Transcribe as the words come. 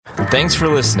Thanks for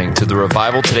listening to the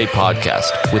Revival Today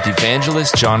podcast with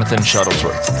evangelist Jonathan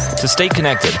Shuttlesworth. To stay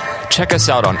connected, check us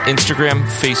out on Instagram,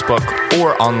 Facebook,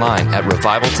 or online at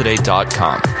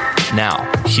revivaltoday.com. Now,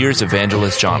 here's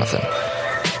evangelist Jonathan.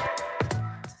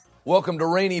 Welcome to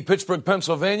rainy Pittsburgh,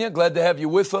 Pennsylvania. Glad to have you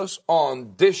with us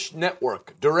on Dish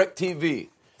Network, DirecTV,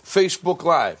 Facebook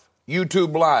Live,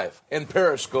 YouTube Live, and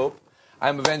Periscope.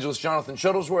 I'm evangelist Jonathan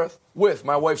Shuttlesworth with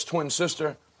my wife's twin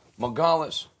sister,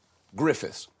 Magalis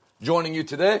Griffiths. Joining you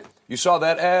today, you saw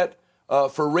that ad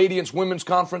for Radiance Women's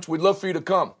Conference. We'd love for you to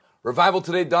come.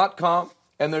 RevivalToday.com,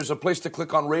 and there's a place to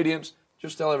click on Radiance.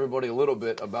 Just tell everybody a little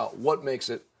bit about what makes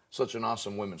it such an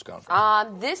awesome women's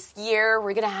conference. This year,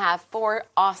 we're going to have 4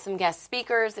 awesome guest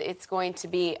speakers. It's going to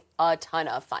be a ton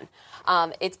of fun.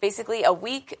 It's basically a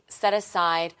week set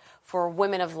aside for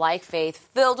women of like faith,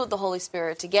 filled with the Holy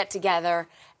Spirit, to get together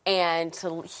and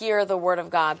to hear the Word of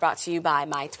God brought to you by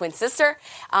my twin sister.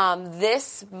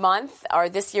 This month, or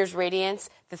this year's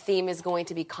Radiance, the theme is going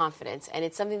to be confidence, and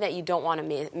it's something that you don't want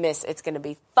to miss. It's going to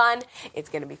be fun. It's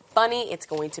going to be funny. It's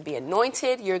going to be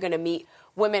anointed. You're going to meet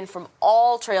women from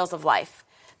all trails of life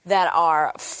that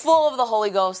are full of the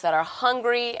Holy Ghost, that are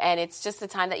hungry, and it's just a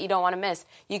time that you don't want to miss.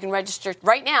 You can register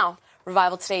right now,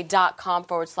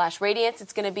 revivaltoday.com/radiance.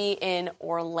 It's going to be in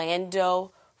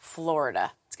Orlando,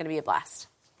 Florida. It's going to be a blast.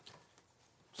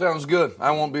 Sounds good.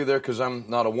 I won't be there because I'm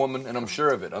not a woman, and I'm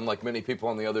sure of it, unlike many people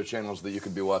on the other channels that you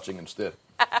could be watching instead.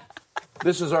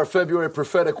 This is our February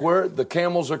prophetic word. The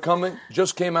camels are coming.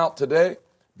 Just came out today.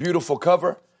 Beautiful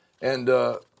cover. And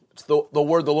it's the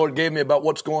word the Lord gave me about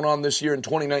what's going on this year in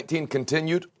 2019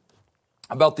 continued.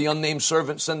 About the unnamed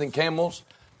servant sending camels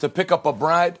to pick up a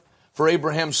bride for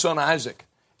Abraham's son Isaac.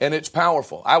 And it's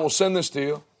powerful. I will send this to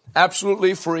you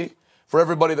absolutely free for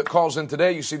everybody that calls in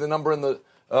today. You see the number in the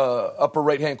upper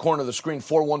right-hand corner of the screen,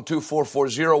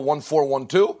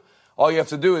 412-440-1412. All you have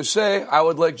to do is say, I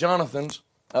would like Jonathan's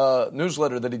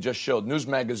newsletter that he just showed, news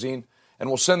magazine, and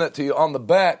we'll send that to you. On the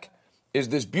back is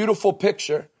this beautiful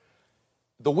picture.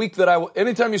 The week that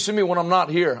anytime you see me when I'm not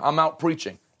here, I'm out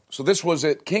preaching. So this was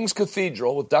at King's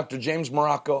Cathedral with Dr. James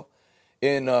Morocco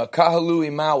in Kahului,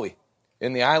 Maui,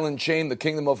 in the island chain, the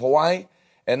Kingdom of Hawaii.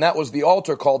 And that was the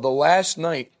altar call the last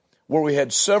night where we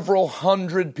had several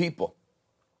hundred people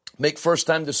make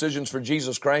first-time decisions for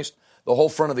Jesus Christ. The whole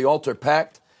front of the altar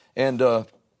packed. And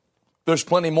there's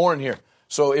plenty more in here.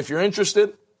 So if you're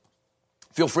interested,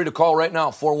 feel free to call right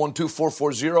now,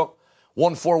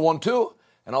 412-440-1412,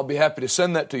 and I'll be happy to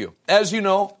send that to you. As you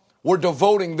know, we're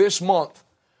devoting this month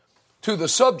to the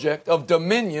subject of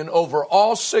dominion over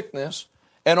all sickness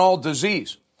and all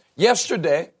disease.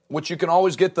 Yesterday, which you can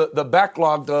always get the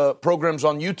backlogged programs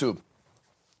on YouTube,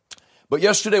 but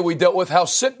yesterday we dealt with how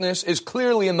sickness is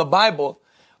clearly in the Bible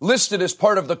listed as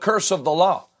part of the curse of the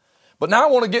law. But now I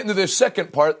want to get into this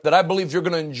second part that I believe you're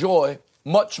going to enjoy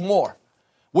much more,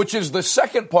 which is the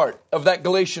second part of that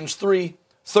Galatians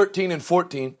 3:13 and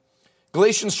 14.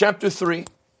 Galatians chapter 3.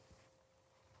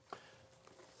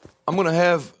 I'm going to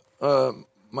have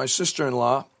my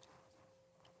sister-in-law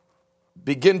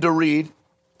begin to read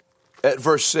at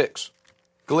verse 6.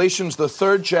 Galatians, the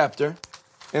 3rd chapter,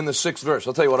 in the 6th verse.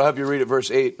 I'll tell you what, I'll have you read at verse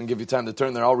 8 and give you time to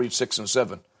turn there. I'll read 6 and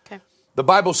 7. Okay. The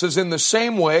Bible says, in the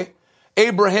same way,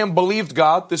 Abraham believed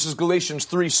God. This is Galatians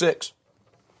 3:6.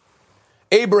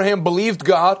 Abraham believed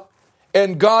God,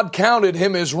 and God counted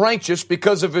him as righteous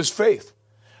because of his faith.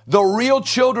 The real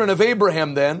children of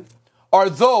Abraham, then, are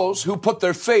those who put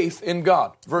their faith in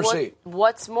God. Verse 8.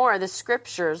 What's more, the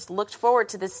Scriptures looked forward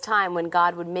to this time when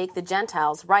God would make the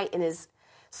Gentiles right in His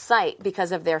sight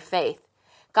because of their faith.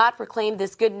 God proclaimed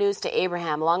this good news to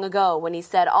Abraham long ago when He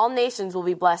said, all nations will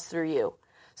be blessed through you.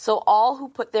 So all who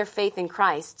put their faith in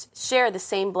Christ share the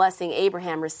same blessing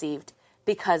Abraham received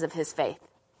because of his faith.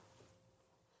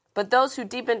 But those who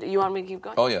you want me to keep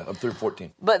going? Oh yeah, up through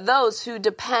 14. But those who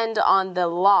depend on the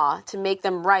law to make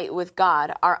them right with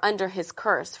God are under His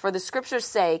curse. For the Scriptures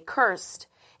say, cursed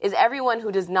is everyone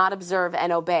who does not observe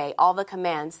and obey all the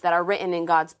commands that are written in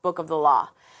God's book of the law.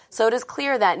 So it is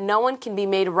clear that no one can be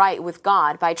made right with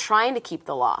God by trying to keep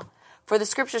the law. For the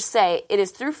Scriptures say, it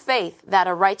is through faith that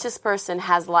a righteous person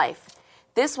has life.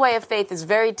 This way of faith is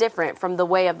very different from the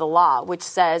way of the law, which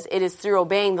says it is through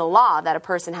obeying the law that a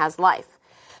person has life.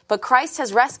 But Christ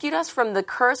has rescued us from the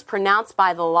curse pronounced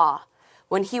by the law.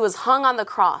 When He was hung on the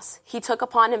cross, He took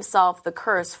upon Himself the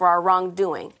curse for our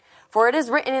wrongdoing. For it is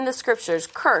written in the Scriptures,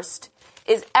 cursed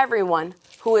is everyone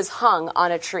who is hung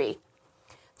on a tree.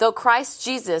 Though Christ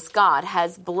Jesus, God,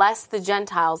 has blessed the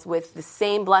Gentiles with the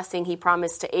same blessing He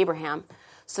promised to Abraham,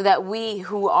 so that we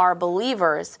who are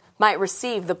believers might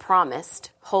receive the promised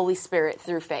Holy Spirit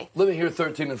through faith. Let me hear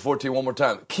 13 and 14 one more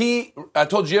time. Key, I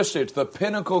told you yesterday, it's the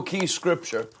pinnacle key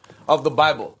scripture of the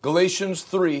Bible. Galatians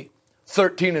 3,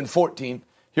 13 and 14.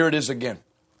 Here it is again.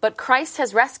 But Christ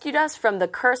has rescued us from the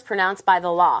curse pronounced by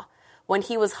the law. When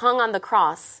he was hung on the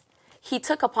cross, he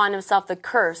took upon himself the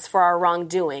curse for our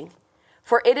wrongdoing.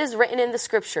 For it is written in the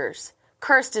scriptures,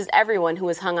 cursed is everyone who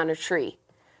is hung on a tree.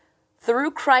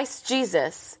 Through Christ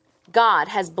Jesus, God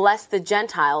has blessed the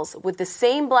Gentiles with the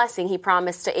same blessing he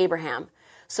promised to Abraham,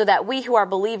 so that we who are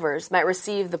believers might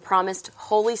receive the promised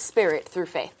Holy Spirit through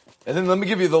faith. And then let me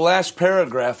give you the last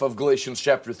paragraph of Galatians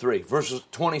chapter 3, verses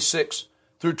 26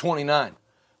 through 29.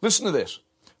 Listen to this.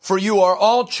 For you are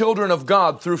all children of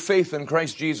God through faith in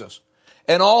Christ Jesus.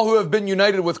 And all who have been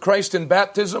united with Christ in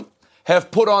baptism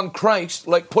have put on Christ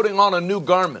like putting on a new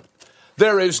garment.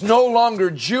 There is no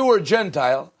longer Jew or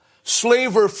Gentile,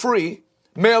 slave or free,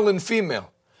 male and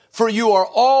female. For you are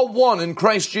all one in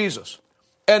Christ Jesus.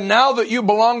 And now that you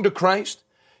belong to Christ,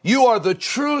 you are the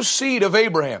true seed of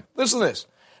Abraham. Listen to this.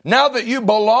 Now that you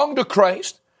belong to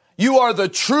Christ, you are the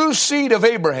true seed of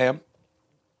Abraham.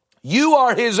 You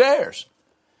are his heirs.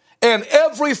 And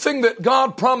everything that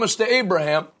God promised to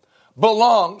Abraham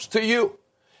belongs to you.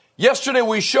 Yesterday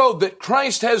we showed that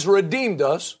Christ has redeemed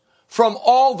us from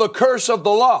all the curse of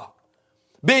the law,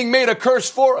 being made a curse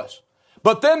for us.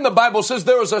 But then the Bible says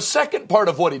there was a second part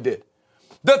of what he did,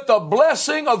 that the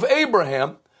blessing of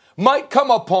Abraham might come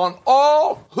upon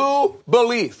all who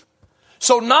believe.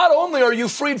 So not only are you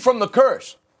freed from the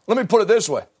curse, let me put it this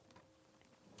way.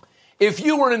 If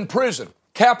you were in prison,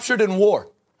 captured in war,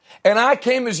 and I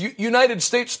came as United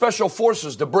States Special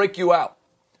Forces to break you out,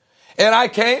 and I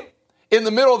came in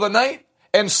the middle of the night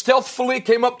and stealthily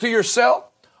came up to your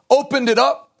cell, opened it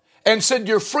up, and said,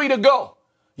 you're free to go,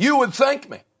 you would thank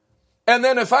me. And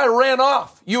then if I ran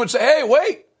off, you would say, hey,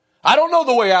 wait, I don't know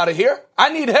the way out of here.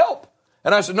 I need help.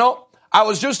 And I said, no, I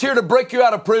was just here to break you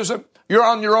out of prison. You're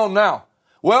on your own now.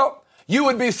 Well, you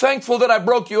would be thankful that I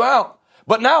broke you out.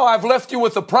 But now I've left you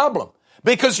with a problem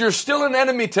because you're still in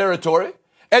enemy territory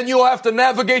and you'll have to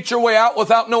navigate your way out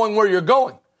without knowing where you're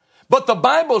going. But the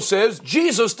Bible says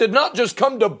Jesus did not just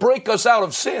come to break us out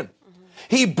of sin.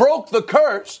 He broke the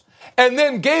curse and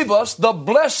then gave us the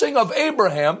blessing of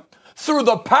Abraham through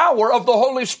the power of the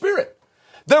Holy Spirit.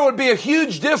 There would be a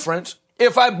huge difference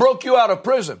if I broke you out of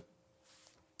prison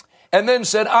and then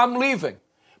said, I'm leaving.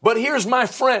 But here's my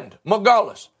friend,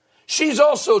 Magalis. She's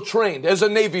also trained as a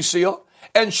Navy SEAL,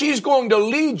 and she's going to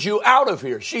lead you out of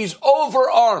here. She's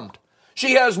overarmed.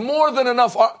 She has more than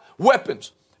enough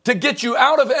weapons to get you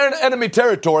out of enemy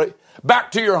territory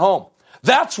back to your home.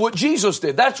 That's what Jesus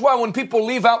did. That's why when people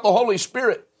leave out the Holy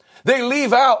Spirit, they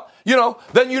leave out,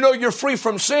 then you're free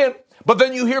from sin, but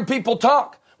then you hear people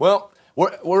talk. Well,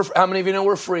 we're how many of you know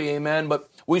we're free, amen, but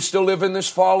we still live in this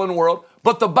fallen world.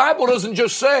 But the Bible doesn't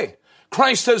just say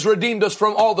Christ has redeemed us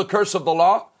from all the curse of the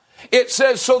law. It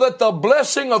says so that the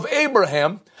blessing of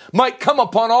Abraham might come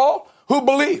upon all who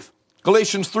believe.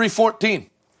 Galatians 3:14.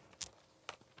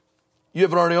 You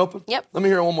have it already open? Yep. Let me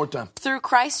hear it one more time. Through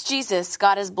Christ Jesus,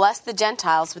 God has blessed the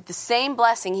Gentiles with the same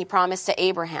blessing he promised to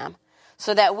Abraham,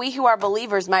 so that we who are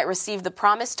believers might receive the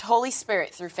promised Holy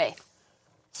Spirit through faith.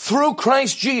 Through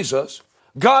Christ Jesus,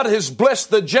 God has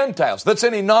blessed the Gentiles. That's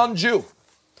any non-Jew.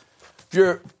 If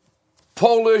you're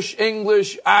Polish,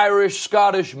 English, Irish,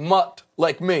 Scottish, mutt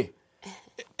like me.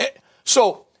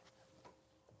 So,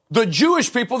 the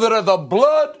Jewish people that are the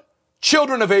blood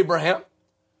children of Abraham,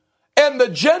 and the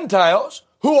Gentiles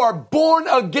who are born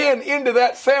again into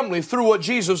that family through what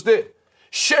Jesus did,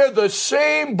 share the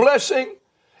same blessing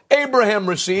Abraham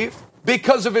received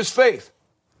because of his faith.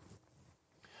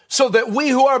 So that we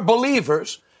who are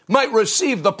believers might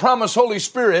receive the promised Holy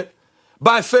Spirit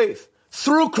by faith.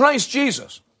 Through Christ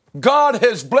Jesus, God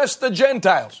has blessed the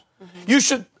Gentiles. You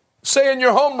should say in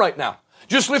your home right now,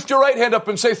 just lift your right hand up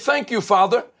and say, thank you,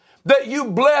 Father, that you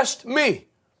blessed me.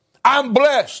 I'm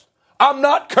blessed. I'm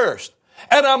not cursed.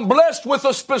 And I'm blessed with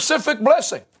a specific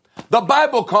blessing. The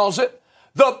Bible calls it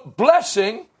the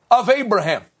blessing of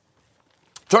Abraham.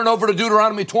 Turn over to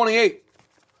Deuteronomy 28.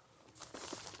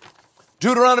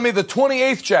 Deuteronomy, the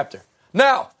 28th chapter.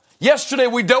 Now, yesterday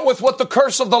we dealt with what the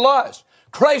curse of the law is.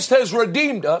 Christ has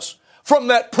redeemed us from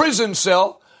that prison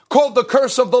cell called the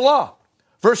curse of the law.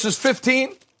 Verses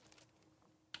 15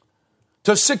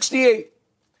 to 68.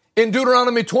 In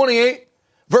Deuteronomy 28,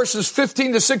 verses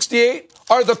 15 to 68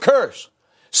 are the curse.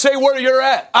 Say where you're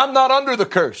at. I'm not under the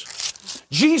curse.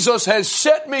 Jesus has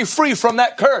set me free from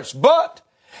that curse. But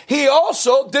he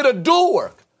also did a dual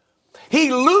work.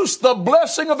 He loosed the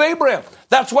blessing of Abraham.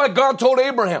 That's why God told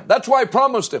Abraham. That's why he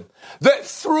promised him that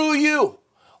through you,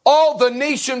 all the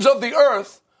nations of the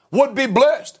earth would be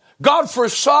blessed. God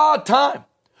foresaw a time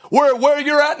where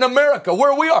you're at in America,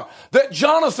 where we are, that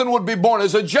Jonathan would be born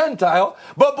as a Gentile,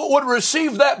 but would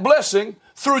receive that blessing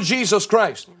through Jesus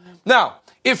Christ. Amen. Now,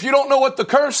 if you don't know what the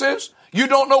curse is, you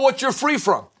don't know what you're free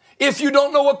from. If you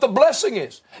don't know what the blessing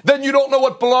is, then you don't know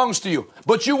what belongs to you.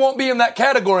 But you won't be in that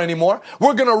category anymore.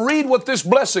 We're going to read what this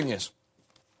blessing is.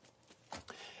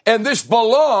 And this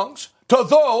belongs to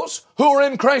those who are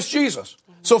in Christ Jesus.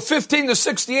 So 15 to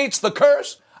 68 is the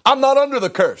curse. I'm not under the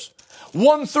curse.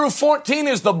 1 through 14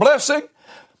 is the blessing.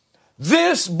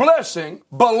 This blessing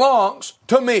belongs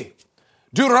to me.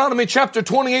 Deuteronomy chapter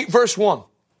 28 verse 1.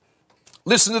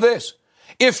 Listen to this.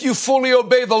 If you fully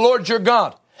obey the Lord your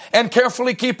God and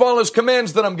carefully keep all his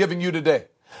commands that I'm giving you today,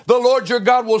 the Lord your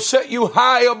God will set you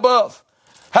high above.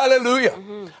 Hallelujah.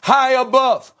 High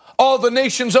above all the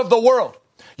nations of the world.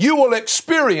 You will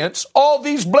experience all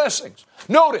these blessings.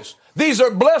 Notice, these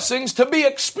are blessings to be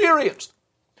experienced.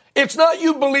 It's not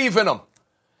you believe in them.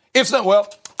 It's not, well,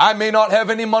 I may not have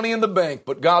any money in the bank,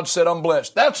 but God said I'm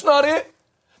blessed. That's not it.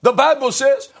 The Bible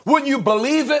says when you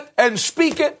believe it and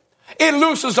speak it, it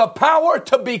loses a power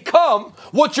to become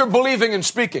what you're believing and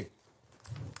speaking.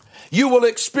 You will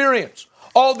experience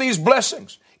all these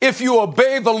blessings if you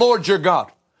obey the Lord your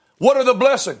God. What are the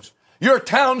blessings? Your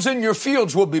towns and your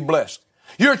fields will be blessed.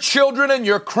 Your children and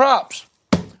your crops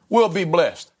will be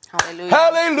blessed. Hallelujah.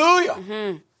 Hallelujah.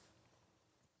 Mm-hmm.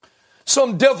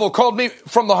 Some devil called me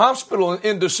from the hospital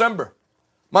in December.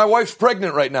 My wife's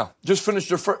pregnant right now. Just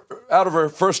finished out of her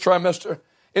first trimester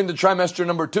into trimester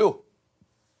number 2.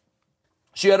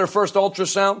 She had her first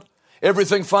ultrasound.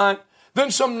 Everything fine.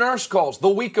 Then some nurse calls the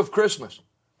week of Christmas.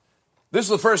 This is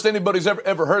the first anybody's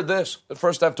ever heard this. The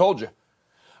first I've told you.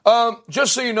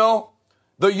 Just so you know,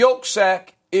 the yolk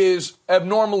sac is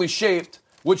abnormally shaped,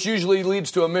 which usually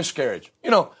leads to a miscarriage.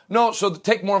 So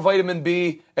take more vitamin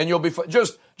B and you'll be fine.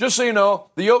 Just so you know,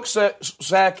 the yolk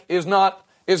sac is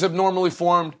abnormally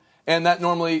formed, and that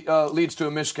normally leads to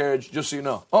a miscarriage, just so you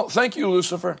know. Oh, thank you,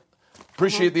 Lucifer.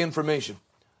 Appreciate the information.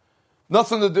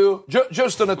 Nothing to do,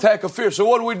 just an attack of fear. So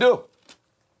what do?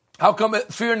 How come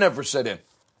fear never set in?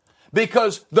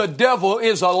 Because the devil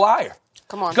is a liar.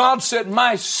 Come on. God said,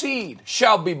 my seed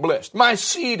shall be blessed. My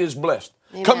seed is blessed.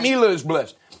 Amen. Camila is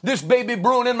blessed. This baby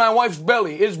brewing in my wife's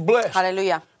belly is blessed.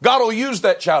 Hallelujah. God will use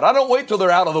that child. I don't wait till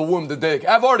they're out of the womb to dedicate.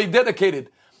 I've already dedicated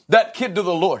that kid to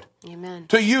the Lord. Amen.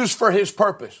 To use for his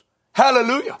purpose.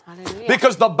 Hallelujah. Hallelujah.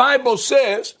 Because the Bible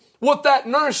says what that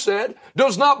nurse said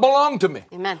does not belong to me.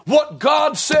 Amen. What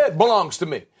God said belongs to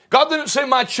me. God didn't say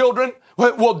my children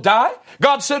will die.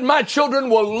 God said my children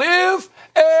will live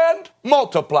and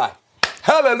multiply.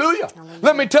 Hallelujah. Hallelujah.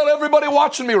 Let me tell everybody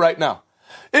watching me right now.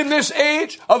 In this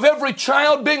age of every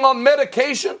child being on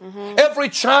medication, every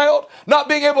child not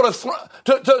being able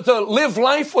to live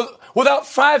life without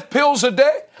 5 pills a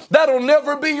day, that'll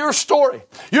never be your story.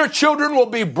 Your children will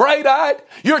be bright-eyed.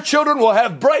 Your children will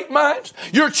have bright minds.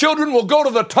 Your children will go to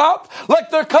the top like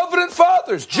their covenant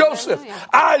fathers, Joseph,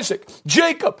 Isaac,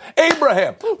 Jacob,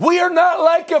 Abraham. We are not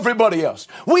like everybody else.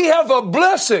 We have a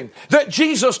blessing that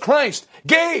Jesus Christ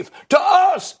gave to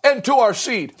us and to our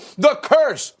seed. The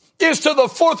curse is to the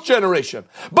 4th generation,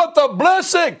 but the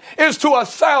blessing is to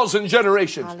 1,000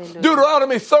 generations. Hallelujah.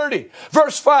 Deuteronomy 30,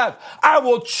 verse 5, I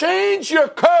will change your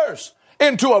curse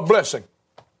into a blessing.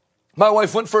 My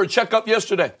wife went for a checkup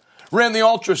yesterday, ran the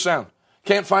ultrasound,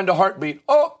 can't find a heartbeat.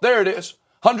 Oh, there it is,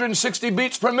 160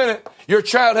 beats per minute. Your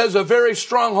child has a very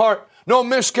strong heart, no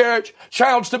miscarriage,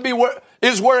 child's to be where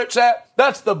it's at.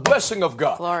 That's the blessing of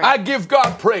God. Glory. I give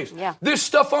God praise. Yeah. This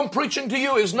stuff I'm preaching to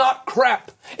you is not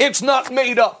crap. It's not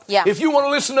made up. Yeah. If you want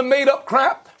to listen to made up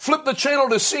crap, flip the channel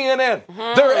to CNN.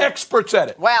 They're experts at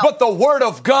it. Wow. But the Word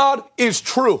of God is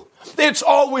true. It's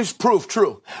always proved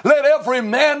true. Let every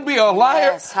man be a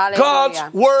liar. Yes, hallelujah.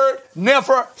 God's Word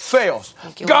never fails.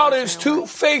 You, God Lord, is too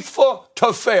faithful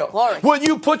to fail. Glory. When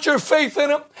you put your faith in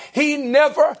Him, He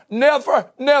never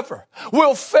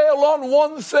will fail on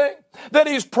one thing that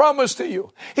He's promised to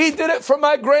you. He did it for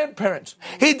my grandparents.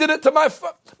 He did it to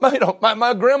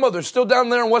my grandmother, still down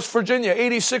there in West Virginia,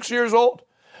 86 years old.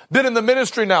 Been in the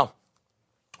ministry now,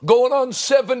 going on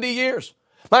 70 years.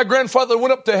 My grandfather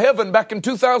went up to heaven back in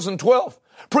 2012,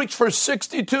 preached for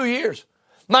 62 years.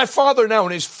 My father now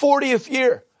in his 40th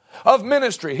year of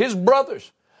ministry, his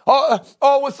brothers,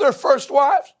 all with their first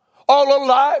wives, all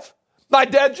alive. My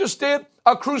dad just did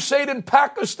a crusade in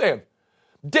Pakistan.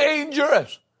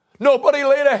 Dangerous. Nobody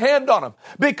laid a hand on him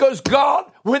because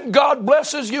when God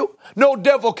blesses you, no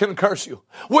devil can curse you.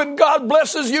 When God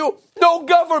blesses you, no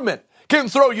government can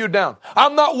throw you down.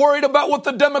 I'm not worried about what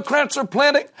the Democrats are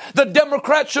planning. The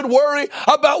Democrats should worry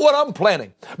about what I'm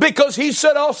planning, because he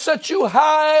said, I'll set you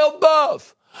high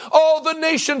above all the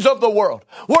nations of the world.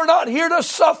 We're not here to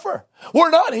suffer.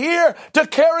 We're not here to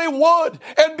carry wood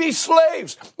and be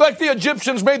slaves like the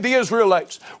Egyptians made the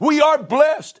Israelites. We are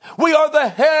blessed. We are the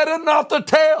head and not the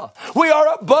tail. We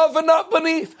are above and not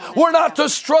beneath. We're not to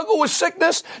struggle with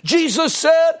sickness. Jesus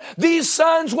said, these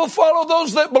signs will follow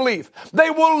those that believe.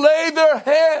 They will lay their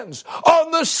hands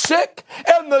on the sick,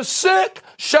 and the sick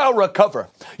shall recover.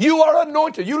 You are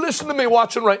anointed. You listen to me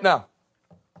watching right now.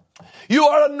 You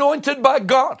are anointed by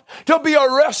God to be a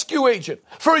rescue agent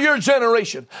for your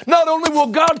generation. Not only will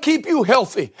God keep you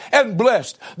healthy and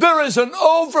blessed, there is an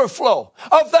overflow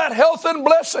of that health and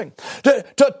blessing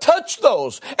to touch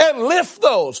those and lift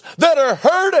those that are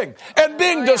hurting and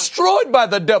being destroyed by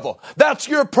the devil. That's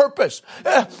your purpose.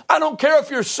 I don't care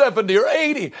if you're 70 or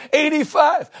 80,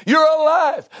 85. You're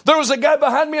alive. There was a guy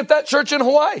behind me at that church in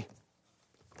Hawaii.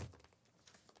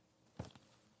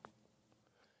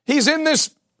 He's in this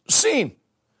scene,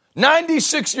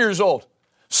 96 years old,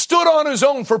 stood on his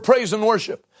own for praise and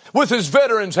worship with his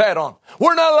veteran's hat on.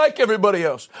 We're not like everybody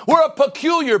else. We're a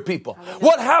peculiar people.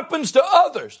 What happens to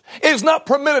others is not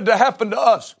permitted to happen to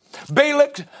us.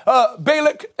 Balak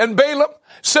and Balaam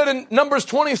said in Numbers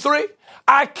 23,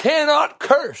 I cannot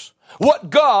curse what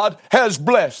God has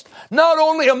blessed. Not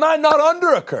only am I not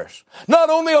under a curse, not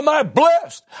only am I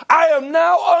blessed, I am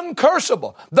now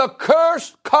uncursable. The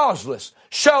curse causeless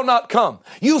shall not come.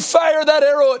 You fire that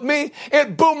arrow at me,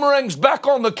 it boomerangs back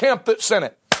on the camp that sent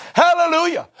it.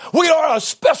 Hallelujah. We are a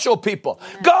special people.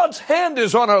 God's hand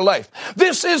is on our life.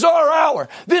 This is our hour.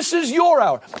 This is your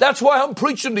hour. That's why I'm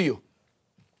preaching to you.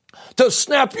 To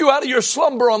snap you out of your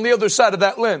slumber on the other side of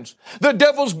that lens. The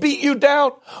devil's beat you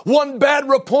down. One bad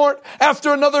report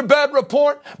after another bad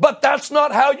report. But that's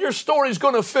not how your story's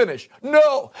going to finish.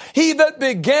 No. He that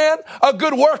began a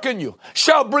good work in you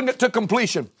shall bring it to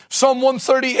completion. Psalm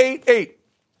 138:8.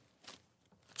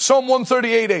 Psalm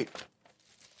 138:8.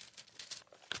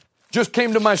 Just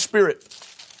came to my spirit.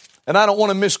 And I don't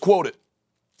want to misquote it.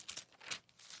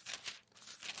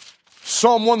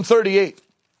 Psalm 138.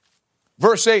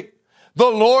 Verse 8. The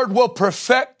Lord will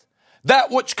perfect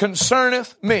that which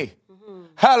concerneth me. Mm-hmm.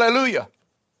 Hallelujah.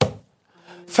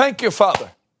 Thank you,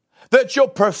 Father, that you'll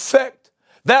perfect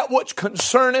that which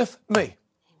concerneth me.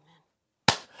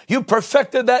 Amen. You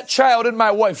perfected that child in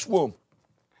my wife's womb.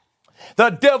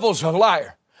 The devil's a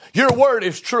liar. Your word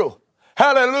is true.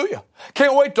 Hallelujah.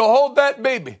 Can't wait to hold that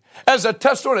baby as a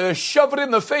testimony to shove it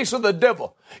in the face of the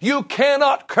devil. You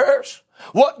cannot curse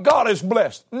what God has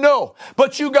blessed. No,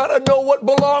 but you got to know what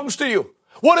belongs to you.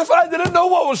 What if I didn't know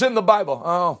what was in the Bible?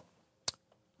 Oh,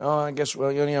 I guess,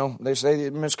 well, you know, they say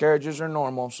that miscarriages are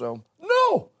normal, so.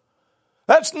 No,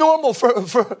 that's normal for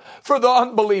the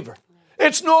unbeliever.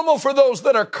 It's normal for those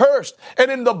that are cursed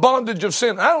and in the bondage of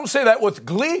sin. I don't say that with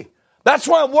glee. That's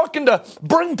why I'm working to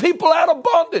bring people out of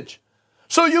bondage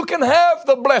so you can have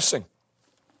the blessing.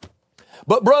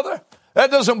 But brother,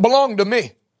 that doesn't belong to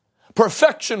me.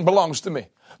 Perfection belongs to me.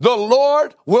 The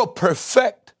Lord will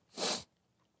perfect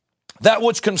that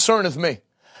which concerneth me.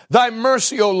 Thy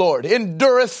mercy, O Lord,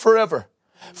 endureth forever.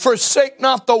 Forsake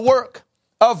not the work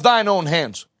of thine own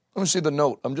hands. Let me see the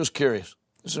note. I'm just curious.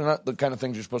 These are not the kind of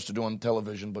things you're supposed to do on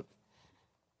television, but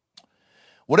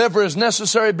whatever is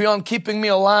necessary beyond keeping me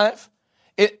alive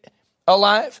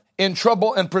in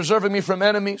trouble and preserving me from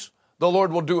enemies, the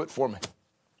Lord will do it for me.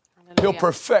 Hallelujah. He'll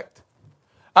perfect.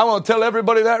 I want to tell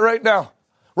everybody that right now,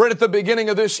 right at the beginning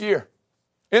of this year,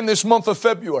 in this month of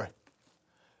February.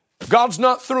 God's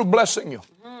not through blessing you.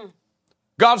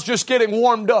 God's just getting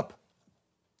warmed up.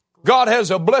 God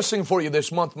has a blessing for you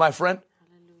this month, my friend.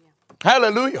 Hallelujah.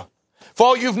 Hallelujah. If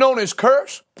all you've known is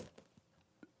curse,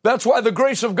 that's why the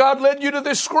grace of God led you to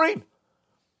this screen.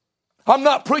 I'm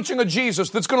not preaching a Jesus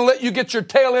that's going to let you get your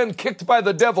tail end kicked by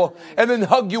the devil and then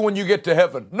hug you when you get to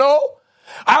heaven. No.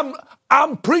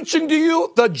 I'm preaching to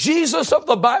you the Jesus of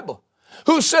the Bible,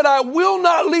 who said, I will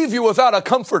not leave you without a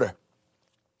comforter.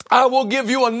 I will give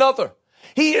you another.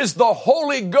 He is the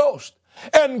Holy Ghost,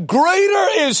 and greater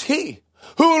is He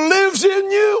who lives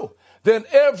in you than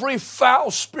every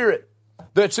foul spirit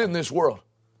that's in this world.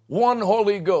 One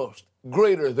Holy Ghost,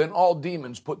 greater than all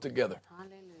demons put together.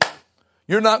 Hallelujah.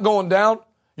 You're not going down,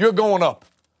 you're going up.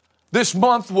 This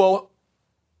month will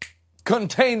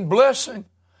contain blessing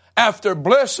after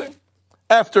blessing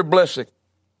after blessing.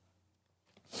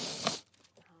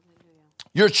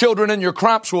 Your children and your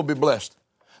crops will be blessed.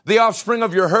 The offspring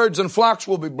of your herds and flocks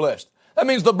will be blessed. That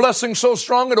means the blessing's so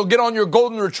strong it'll get on your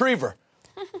golden retriever.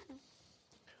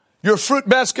 Your fruit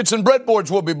baskets and breadboards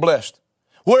will be blessed.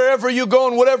 Wherever you go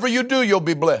and whatever you do, you'll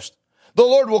be blessed. The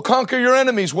Lord will conquer your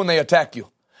enemies when they attack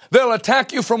you. They'll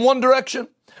attack you from one direction,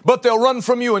 but they'll run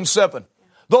from you in 7.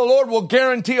 The Lord will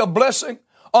guarantee a blessing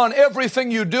on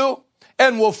everything you do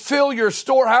and will fill your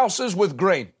storehouses with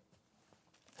grain.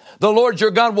 The Lord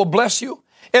your God will bless you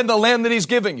in the land that He's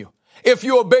giving you. If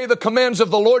you obey the commands of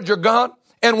the Lord your God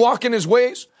and walk in His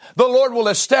ways, the Lord will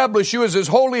establish you as His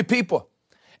holy people,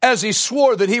 as He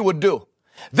swore that He would do.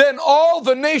 Then all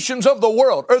the nations of the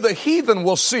world, or the heathen,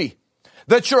 will see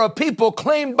that you're a people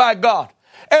claimed by God,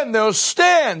 and they'll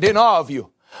stand in awe of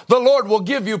you. The Lord will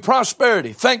give you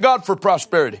prosperity. Thank God for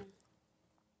prosperity.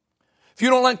 If you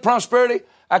don't like prosperity,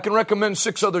 I can recommend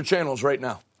 6 other channels right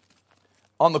now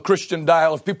on the Christian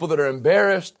dial of people that are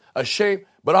embarrassed, ashamed,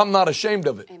 but I'm not ashamed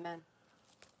of it. Amen.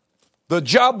 The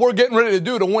job we're getting ready to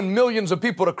do to win millions of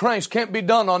people to Christ can't be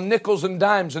done on nickels and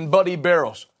dimes and Buddy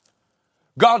barrels.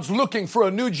 God's looking for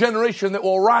a new generation that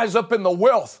will rise up in the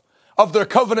wealth of their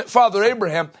covenant father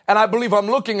Abraham, and I believe I'm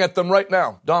looking at them right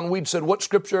now. Don Weed said, what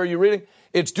scripture are you reading?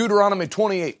 It's Deuteronomy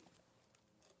 28.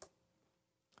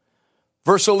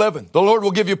 Verse 11, the Lord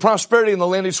will give you prosperity in the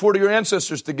land He swore to your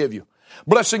ancestors to give you,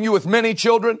 blessing you with many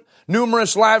children,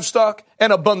 numerous livestock,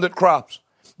 and abundant crops.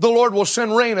 The Lord will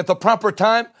send rain at the proper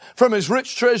time from His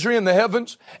rich treasury in the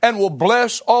heavens and will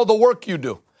bless all the work you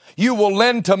do. You will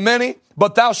lend to many,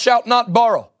 but thou shalt not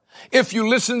borrow. If you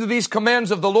listen to these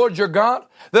commands of the Lord your God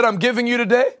that I'm giving you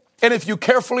today, and if you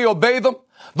carefully obey them,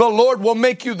 the Lord will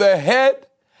make you the head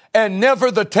and never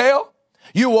the tail.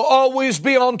 You will always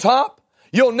be on top.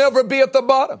 You'll never be at the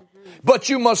bottom. But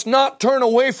you must not turn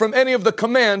away from any of the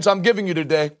commands I'm giving you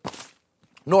today,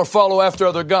 nor follow after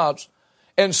other gods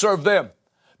and serve them.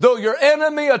 Though your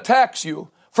enemy attacks you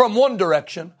from one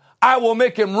direction, I will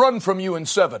make him run from you in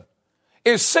 7.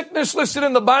 Is sickness listed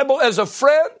in the Bible as a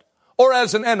friend or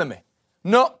as an enemy?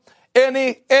 No.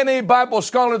 Any Bible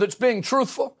scholar that's being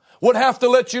truthful would have to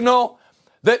let you know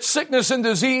that sickness and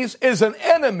disease is an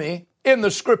enemy in the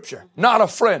Scripture, not a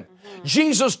friend.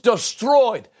 Jesus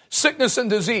destroyed sickness and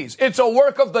disease. It's a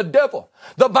work of the devil.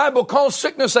 The Bible calls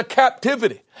sickness a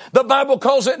captivity. The Bible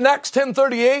calls it in Acts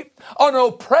 10:38 an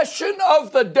oppression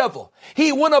of the devil.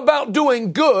 He went about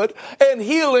doing good and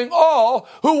healing all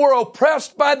who were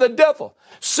oppressed by the devil.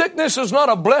 Sickness is not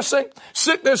a blessing.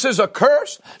 Sickness is a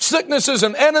curse. Sickness is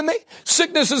an enemy.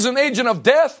 Sickness is an agent of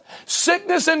death.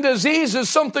 Sickness and disease is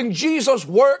something Jesus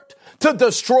worked to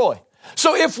destroy.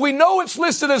 So if we know it's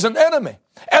listed as an enemy,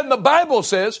 and the Bible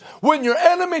says, when your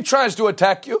enemy tries to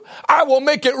attack you, I will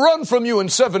make it run from you in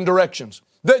 7 directions.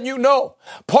 Then you know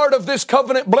part of this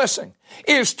covenant blessing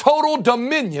is total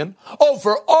dominion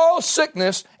over all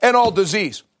sickness and all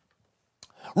disease.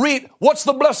 Read, what's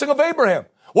the blessing of Abraham?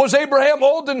 Was Abraham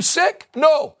old and sick?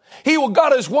 No. He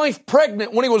got his wife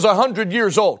pregnant when he was 100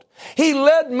 years old. He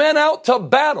led men out to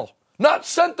battle, not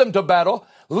sent them to battle,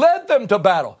 led them to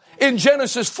battle. In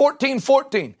Genesis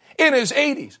 14:14, in his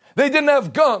 80s, they didn't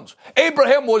have guns.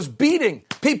 Abraham was beating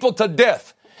people to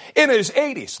death in his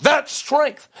 80s. That's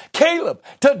strength. Caleb,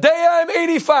 today I'm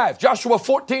 85. Joshua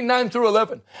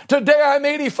 14:9-11. Today I'm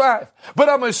 85, but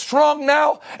I'm as strong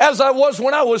now as I was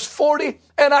when I was 40,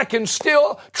 and I can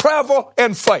still travel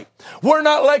and fight. We're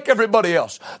not like everybody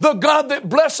else. The God that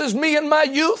blesses me in my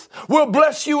youth will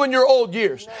bless you in your old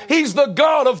years. He's the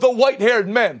God of the white-haired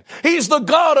men. He's the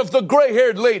God of the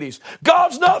gray-haired ladies.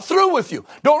 God's not through with you.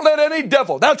 Don't let any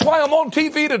devil. That's why I'm on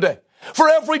TV today. For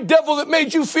every devil that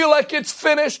made you feel like it's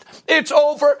finished, it's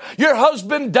over, your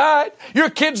husband died, your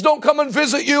kids don't come and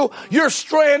visit you, you're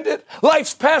stranded,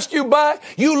 life's passed you by,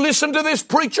 you listen to this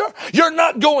preacher, you're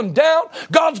not going down,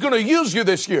 God's going to use you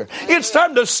this year. It's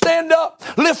time to stand up,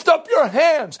 lift up your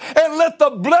hands, and let the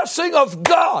blessing of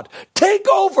God take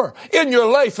over in your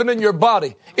life and in your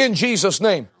body, in Jesus'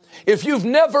 name. If you've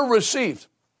never received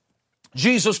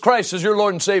Jesus Christ as your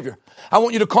Lord and Savior, I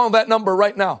want you to call that number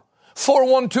right now.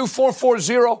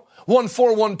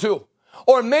 412-440-1412.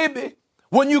 Or maybe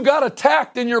when you got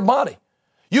attacked in your body,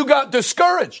 you got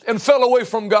discouraged and fell away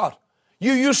from God.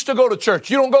 You used to go to church.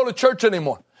 You don't go to church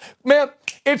anymore. Man,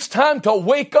 it's time to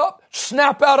wake up,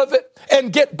 snap out of it,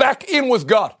 and get back in with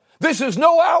God. This is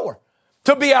no hour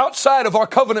to be outside of our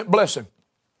covenant blessing.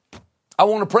 I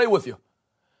want to pray with you.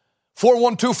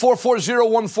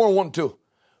 412-440-1412.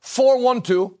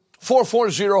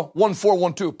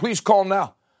 412-440-1412. Please call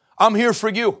now. I'm here for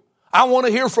you. I want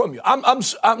to hear from you. I'm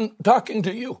talking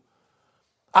to you.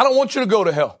 I don't want you to go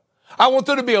to hell. I want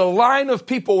there to be a line of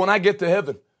people when I get to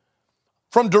heaven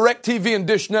from DirecTV and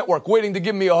Dish Network waiting to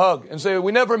give me a hug and say,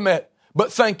 we never met,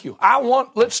 but thank you.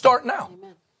 Let's start now.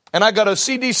 Amen. And I got a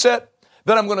CD set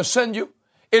that I'm going to send you.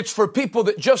 It's for people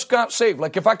that just got saved.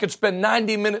 Like if I could spend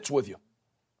 90 minutes with you.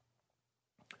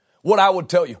 what I would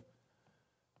tell you.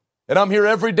 And I'm here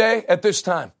every day at this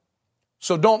time.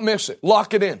 So don't miss it.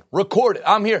 Lock it in. Record it.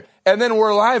 I'm here. And then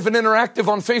we're live and interactive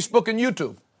on Facebook and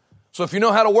YouTube. So if you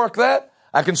know how to work that,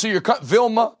 I can see your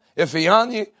Vilma,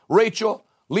 Ifeanyi, Rachel,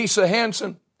 Lisa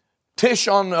Hansen, Tish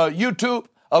on YouTube,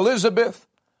 Elizabeth,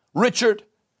 Richard.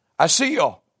 I see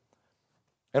y'all.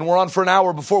 And we're on for an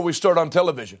hour before we start on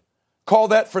television. Call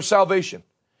that for salvation.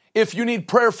 If you need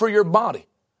prayer for your body,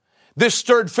 this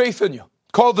stirred faith in you,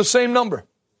 call the same number.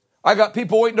 I got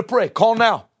people waiting to pray. Call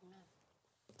now.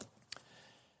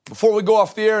 Before we go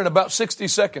off the air in about 60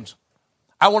 seconds,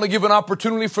 I want to give an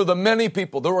opportunity for the many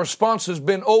people. The response has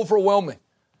been overwhelming.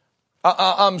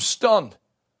 I'm stunned.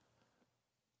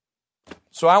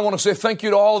 So I want to say thank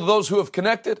you to all of those who have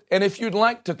connected. And if you'd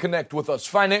like to connect with us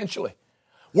financially,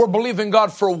 we're believing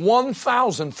God for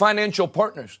 1,000 financial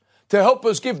partners to help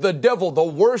us give the devil the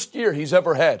worst year he's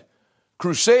ever had.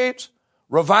 Crusades,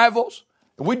 revivals.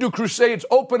 And we do crusades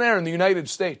open air in the United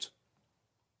States.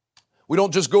 We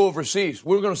don't just go overseas.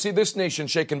 We're going to see this nation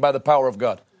shaken by the power of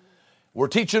God. We're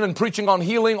teaching and preaching on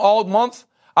healing all month.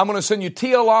 I'm going to send you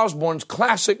T.L. Osborne's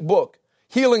classic book,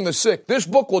 Healing the Sick. This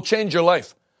book will change your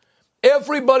life.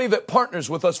 Everybody that partners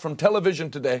with us from television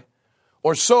today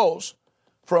or sows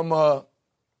from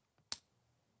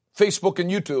Facebook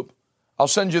and YouTube, I'll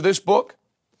send you this book,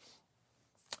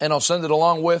 and I'll send it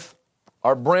along with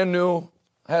our brand new,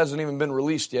 hasn't even been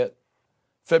released yet,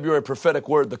 February prophetic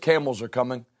word, The Camels Are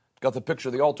Coming. Got the picture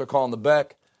of the altar call on the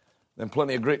back. Then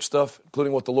plenty of great stuff,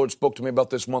 including what the Lord spoke to me about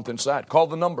this month inside. Call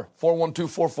the number,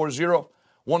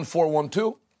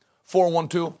 412-440-1412,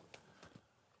 412.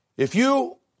 If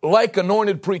you like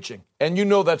anointed preaching, and you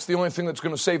know that's the only thing that's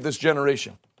going to save this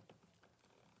generation,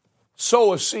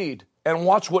 sow a seed and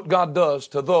watch what God does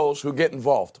to those who get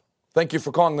involved. Thank you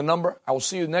for calling the number. I will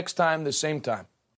see you next time, the same time.